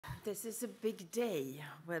This is a big day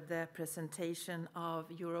with the presentation of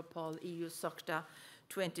Europol EU SOCTA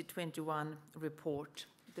 2021 report,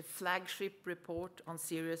 the flagship report on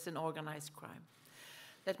serious and organized crime.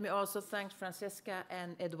 Let me also thank Francesca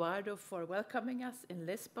and Eduardo for welcoming us in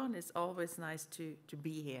Lisbon. It's always nice to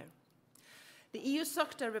be here. The EU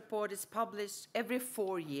SOCTA report is published every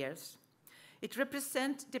 4 years. It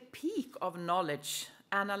represents the peak of knowledge,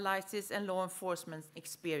 analysis, and law enforcement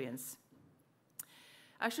experience.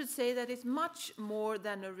 I should say that it's much more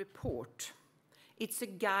than a report. It's a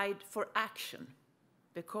guide for action,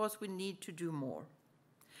 because we need to do more.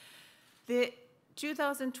 The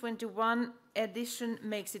 2021 edition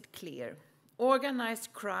makes it clear.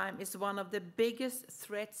 Organized crime is one of the biggest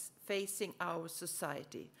threats facing our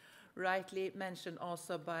society, rightly mentioned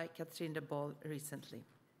also by Catherine de Boll recently.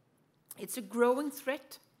 It's a growing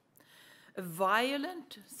threat, a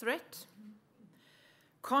violent threat,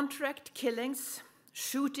 contract killings,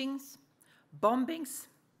 shootings, bombings,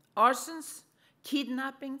 arsons,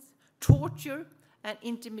 kidnappings, torture, and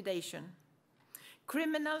intimidation.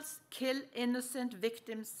 Criminals kill innocent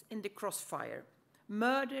victims in the crossfire,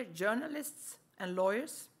 murder journalists and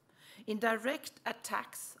lawyers in direct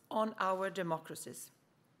attacks on our democracies.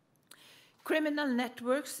 Criminal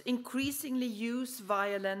networks increasingly use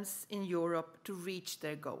violence in Europe to reach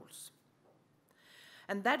their goals.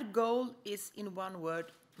 And that goal is, in one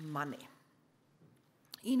word, money.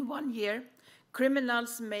 In 1 year,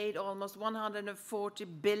 criminals made almost 140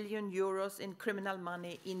 billion euros in criminal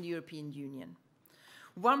money in the European Union.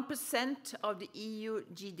 1% of the EU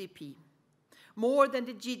GDP, more than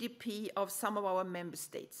the GDP of some of our member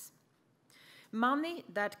states. Money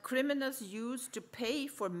that criminals use to pay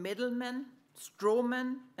for middlemen,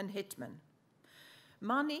 strawmen, and hitmen.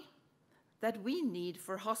 Money that we need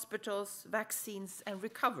for hospitals, vaccines, and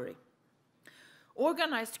recovery.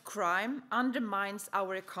 Organized crime undermines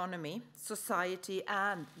our economy, society,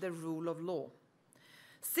 and the rule of law.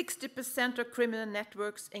 60% of criminal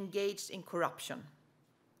networks engaged in corruption.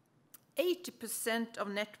 80% of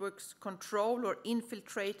networks control or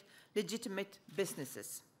infiltrate legitimate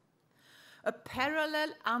businesses. A parallel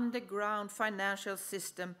underground financial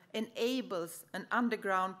system enables an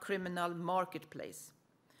underground criminal marketplace.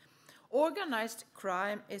 Organized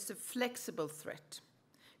crime is a flexible threat.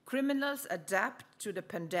 Criminals adapt to the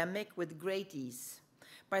pandemic with great ease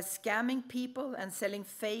by scamming people and selling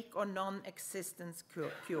fake or non-existent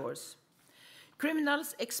cures.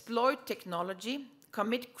 Criminals exploit technology,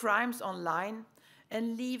 commit crimes online,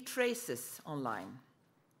 and leave traces online.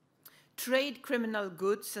 Trade criminal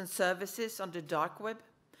goods and services on the dark web,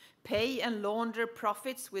 pay and launder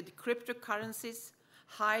profits with cryptocurrencies,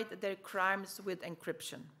 hide their crimes with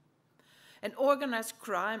encryption. And organized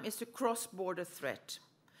crime is a cross-border threat.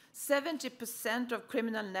 70% of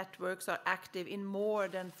criminal networks are active in more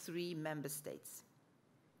than 3 member states.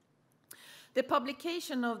 The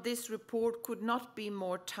publication of this report could not be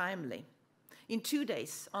more timely. In 2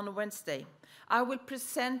 days, on Wednesday, I will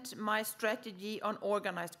present my strategy on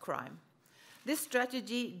organized crime. This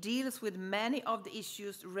strategy deals with many of the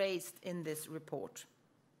issues raised in this report.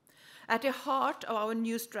 At the heart of our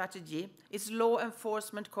new strategy is law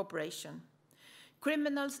enforcement cooperation.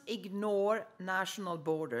 Criminals ignore national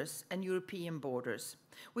borders and European borders.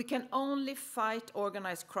 We can only fight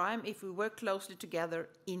organized crime if we work closely together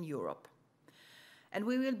in Europe. And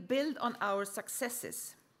we will build on our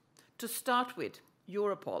successes. To start with,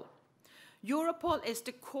 Europol. Europol is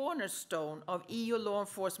the cornerstone of EU law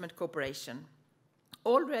enforcement cooperation.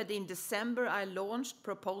 Already in December, I launched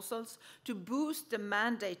proposals to boost the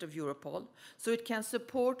mandate of Europol so it can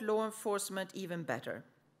support law enforcement even better.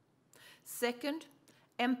 Second,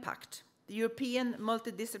 EMPACT, the European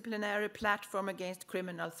multidisciplinary platform against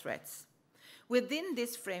criminal threats. Within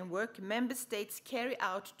this framework, member states carry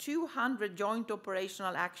out 200 joint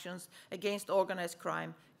operational actions against organized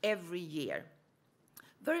crime every year.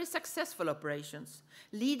 Very successful operations,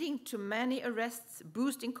 leading to many arrests,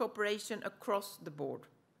 boosting cooperation across the board.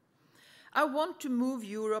 I want to move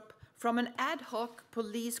Europe from an ad hoc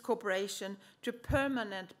police cooperation to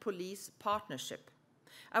permanent police partnership.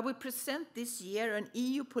 I will present this year an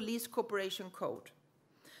EU police cooperation code,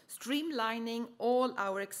 streamlining all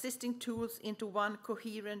our existing tools into one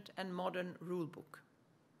coherent and modern rulebook.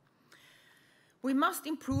 We must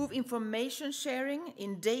improve information sharing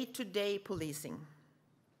in day-to-day policing.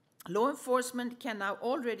 Law enforcement can now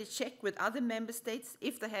already check with other member states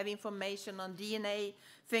if they have information on DNA,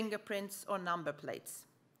 fingerprints, or number plates.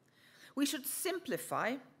 We should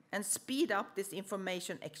simplify and speed up this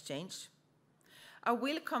information exchange. I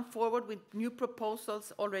will come forward with new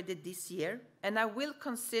proposals already this year, and I will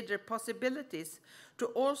consider possibilities to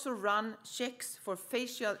also run checks for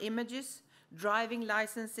facial images, driving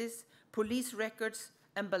licenses, police records,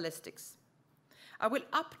 and ballistics. I will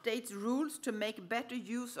update rules to make better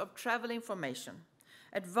use of travel information,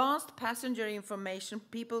 advanced passenger information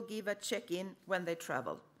people give at check-in when they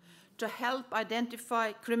travel, to help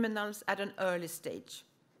identify criminals at an early stage.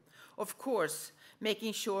 Of course,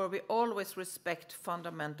 making sure we always respect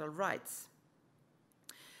fundamental rights.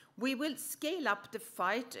 We will scale up the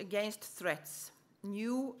fight against threats,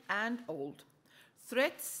 new and old,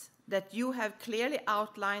 threats that you have clearly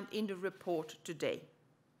outlined in the report today.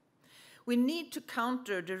 We need to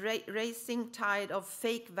counter the rising tide of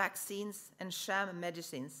fake vaccines and sham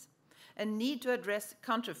medicines, and need to address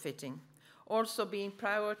counterfeiting, also being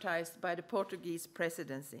prioritized by the Portuguese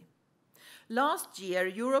presidency. Last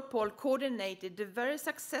year, Europol coordinated the very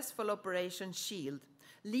successful Operation Shield,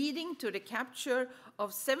 leading to the capture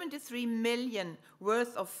of 73 million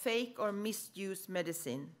worth of fake or misused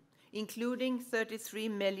medicine, including 33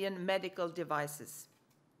 million medical devices.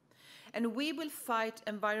 And we will fight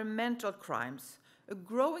environmental crimes, a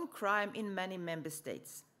growing crime in many member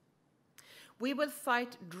states. We will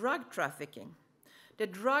fight drug trafficking. The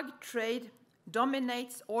drug trade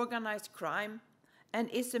dominates organized crime and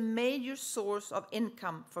is a major source of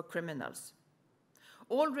income for criminals.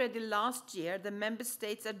 Already last year, the member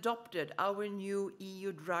states adopted our new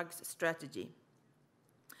EU drugs strategy.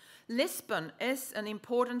 Lisbon is an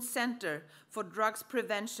important center for drugs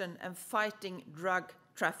prevention and fighting drug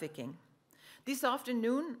trafficking. This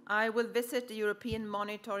afternoon, I will visit the European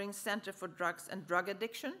Monitoring Center for Drugs and Drug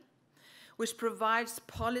Addiction, which provides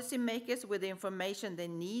policymakers with the information they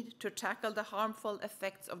need to tackle the harmful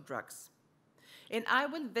effects of drugs. And I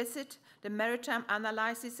will visit the Maritime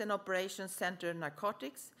Analysis and Operations Center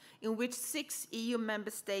Narcotics, in which 6 EU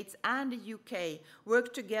member states and the UK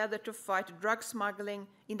work together to fight drug smuggling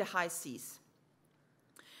in the high seas.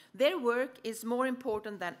 Their work is more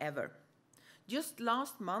important than ever. Just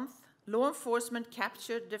last month, law enforcement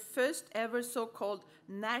captured the first ever so-called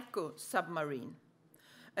narco submarine,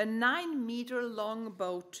 a 9-meter-long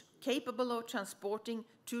boat capable of transporting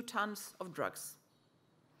 2 tons of drugs.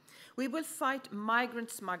 We will fight migrant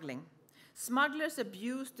smuggling. Smugglers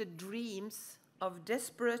abuse the dreams of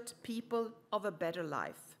desperate people of a better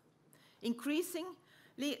life.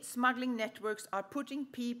 Increasingly, smuggling networks are putting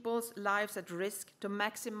people's lives at risk to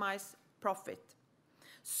maximize profit.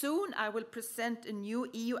 Soon, I will present a new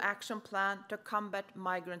EU action plan to combat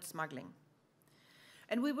migrant smuggling.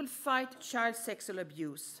 And we will fight child sexual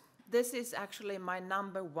abuse. This is actually my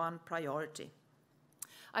 #1 priority.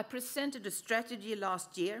 I presented a strategy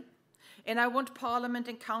last year, and I want Parliament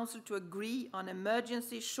and Council to agree on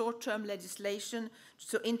emergency short-term legislation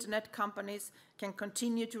so internet companies can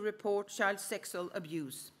continue to report child sexual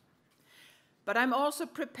abuse. But I'm also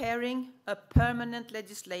preparing a permanent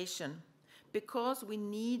legislation because we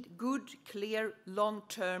need good, clear,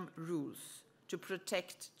 long-term rules to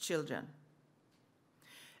protect children.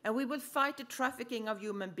 And we will fight the trafficking of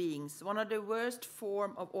human beings, one of the worst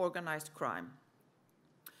forms of organized crime.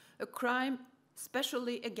 A crime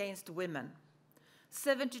especially against women.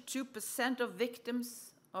 72% of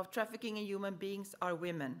victims of trafficking in human beings are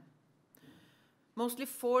women, mostly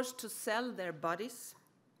forced to sell their bodies,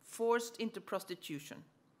 forced into prostitution.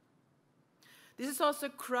 This is also a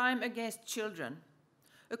crime against children.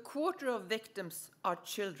 1/4 of victims are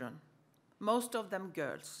children, most of them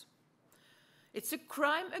girls. It's a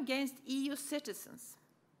crime against EU citizens.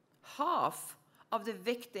 Half of the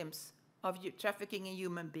victims of trafficking in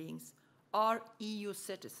human beings are EU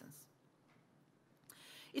citizens.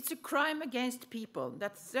 It's a crime against people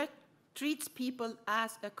that treats people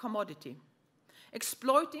as a commodity,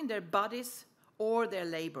 exploiting their bodies or their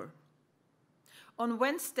labor. On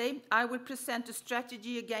Wednesday, I will present a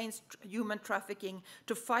strategy against human trafficking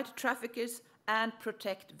to fight traffickers and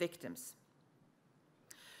protect victims.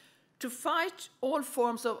 To fight all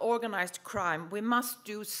forms of organized crime, we must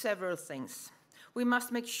do several things. We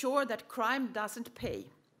must make sure that crime doesn't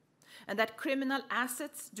pay, and that criminal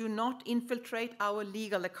assets do not infiltrate our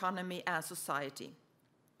legal economy and society.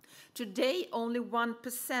 Today, only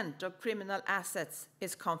 1% of criminal assets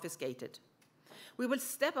is confiscated. We will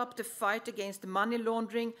step up the fight against money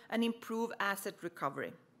laundering and improve asset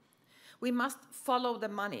recovery. We must follow the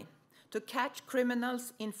money to catch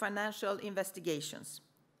criminals in financial investigations.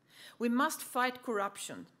 We must fight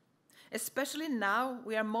corruption. Especially now,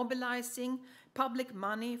 we are mobilizing public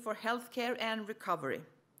money for healthcare and recovery.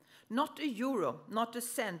 Not a euro, not a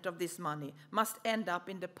cent of this money must end up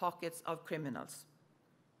in the pockets of criminals.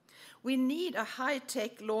 We need a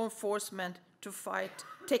high-tech law enforcement to fight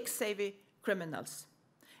tech-savvy criminals.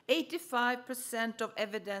 85% of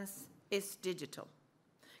evidence is digital.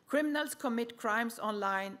 Criminals commit crimes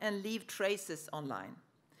online and leave traces online.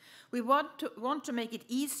 We want to make it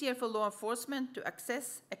easier for law enforcement to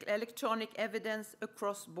access electronic evidence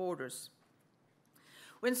across borders.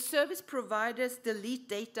 When service providers delete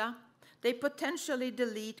data, they potentially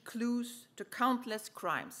delete clues to countless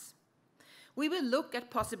crimes. We will look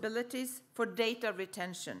at possibilities for data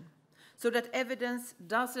retention so that evidence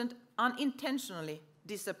doesn't unintentionally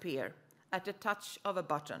disappear at the touch of a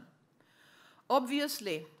button.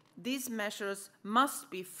 Obviously, these measures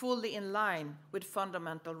must be fully in line with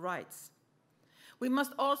fundamental rights. We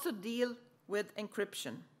must also deal with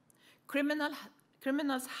encryption.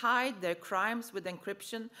 Criminals hide their crimes with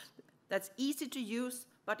encryption that's easy to use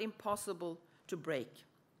but impossible to break.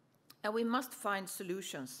 And we must find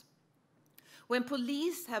solutions. When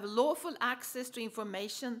police have lawful access to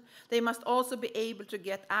information, they must also be able to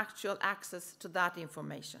get actual access to that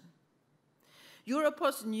information.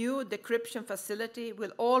 Europol's new decryption facility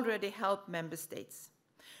will already help member states.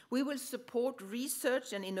 We will support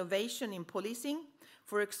research and innovation in policing,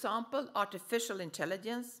 for example, artificial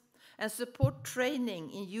intelligence, and support training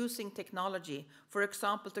in using technology, for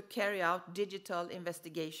example, to carry out digital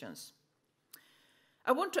investigations.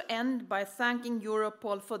 I want to end by thanking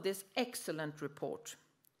Europol for this excellent report.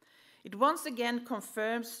 It once again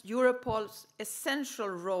confirms Europol's essential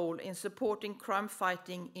role in supporting crime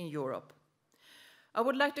fighting in Europe. I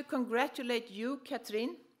would like to congratulate you,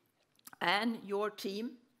 Catherine, and your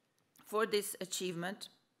team for this achievement.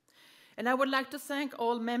 And I would like to thank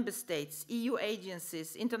all member states, EU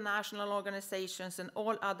agencies, international organizations, and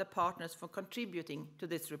all other partners for contributing to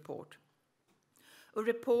this report. A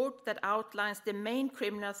report that outlines the main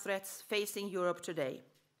criminal threats facing Europe today.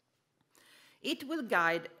 It will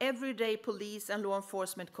guide everyday police and law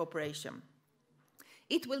enforcement cooperation.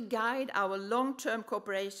 It will guide our long-term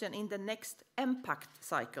cooperation in the next impact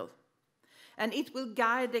cycle. And it will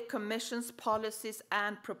guide the Commission's policies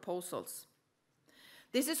and proposals.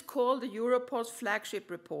 This is called the Europol's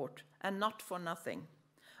flagship report, and not for nothing.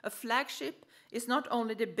 A flagship is not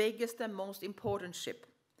only the biggest and most important ship,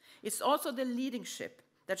 it's also the leading ship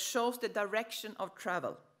that shows the direction of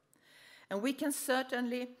travel. And we can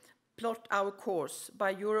certainly plot our course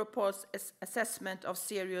by Europol's assessment of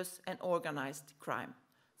serious and organized crime.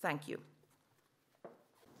 Thank you.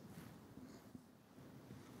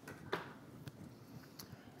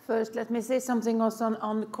 First, let me say something also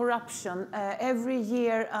on corruption. Every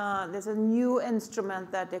year, there's a new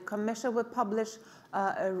instrument that the Commission will publish,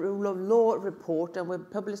 a rule of law report, and we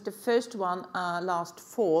published the first one last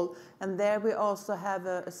fall, and there we also have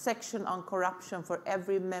a section on corruption for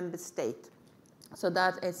every member state. So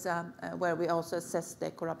that is where we also assess the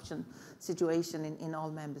corruption situation in all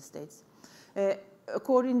member states.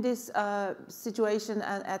 According to this situation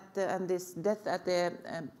and this death at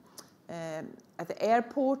the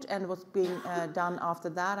airport and what's being done after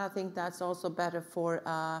that, I think that's also better for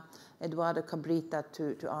Eduardo Cabrita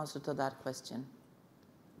to answer to that question.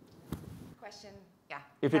 Yeah.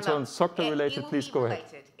 If it's on SOCTA related, please go ahead.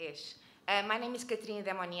 Related-ish. My name is Katrina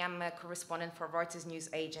Demoni. I'm a correspondent for Reuters News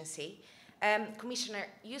Agency. Commissioner,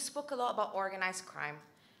 you spoke a lot about organized crime,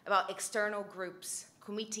 about external groups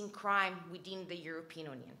committing crime within the European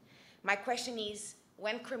Union. My question is,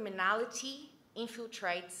 when criminality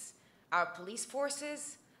infiltrates our police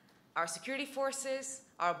forces, our security forces,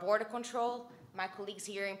 our border control, my colleagues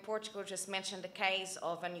here in Portugal just mentioned the case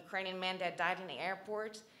of an Ukrainian man that died in the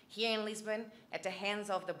airport here in Lisbon at the hands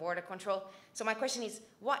of the border control. So my question is,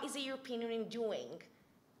 what is the European Union doing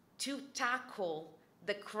to tackle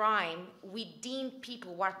the crime within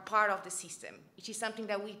people who are part of the system, which is something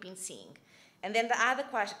that we've been seeing? And then the other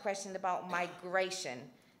question about migration.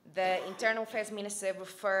 The Internal Affairs Minister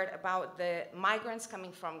referred about the migrants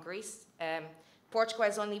coming from Greece. Portugal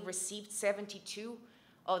has only received 72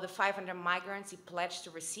 of the 500 migrants it pledged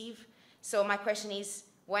to receive. So my question is,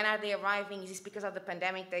 when are they arriving? Is this because of the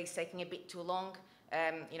pandemic that is taking a bit too long?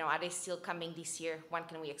 Are they still coming this year? When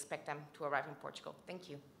can we expect them to arrive in Portugal? Thank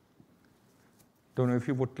you. Don't know if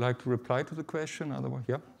you would like to reply to the question. Otherwise,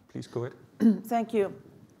 yeah, please go ahead. Thank you.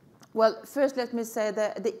 Well, first let me say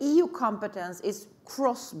that the EU competence is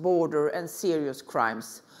cross-border and serious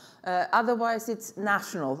crimes. Otherwise, it's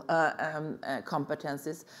national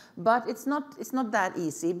competences. But it's not that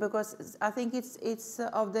easy, because I think it's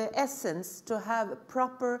of the essence to have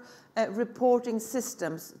proper reporting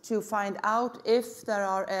systems to find out if there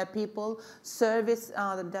are people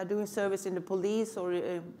that are doing service in the police,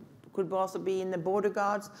 or could also be in the border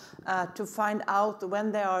guards, to find out when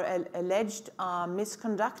there are alleged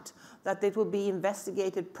misconduct that it will be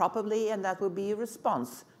investigated properly and that will be a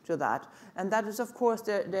response to that. And that is, of course,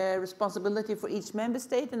 the responsibility for each member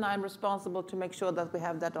state, and I'm responsible to make sure that we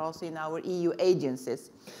have that also in our EU agencies.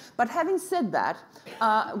 But having said that,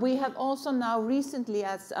 we have also now recently,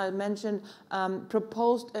 as I mentioned,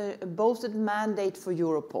 proposed a boosted mandate for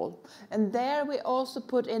Europol. And there we also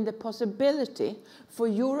put in the possibility for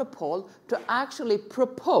Europol to actually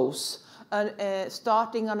propose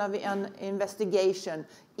starting on an investigation,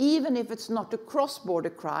 even if it's not a cross-border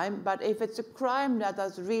crime, but if it's a crime that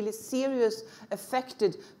has really serious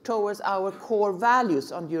affected towards our core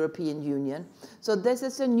values on the European Union. So this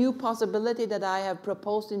is a new possibility that I have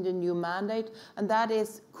proposed in the new mandate, and that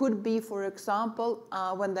could be, for example,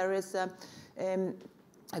 when there is a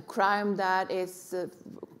crime that is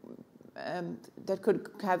that could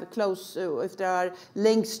have close, if there are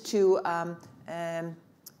links to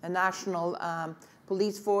a national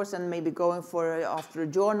police force and maybe going after a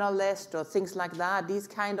journalist or things like that, these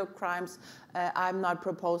kind of crimes, I'm not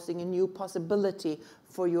proposing a new possibility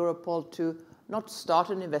for Europol to not start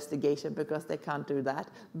an investigation, because they can't do that,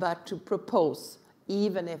 but to propose,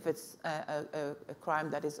 even if it's a crime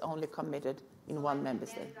that is only committed in one member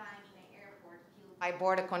state. By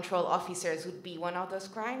border control officers would be one of those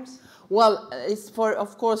crimes? Well, it's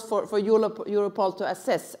of course for Europol to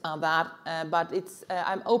assess that, but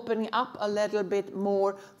I'm opening up a little bit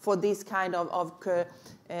more for these kind of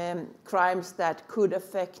crimes that could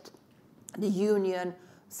affect the Union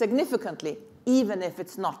significantly, even if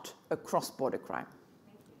it's not a cross-border crime.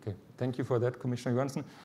 Okay, thank you for that, Commissioner Johansson.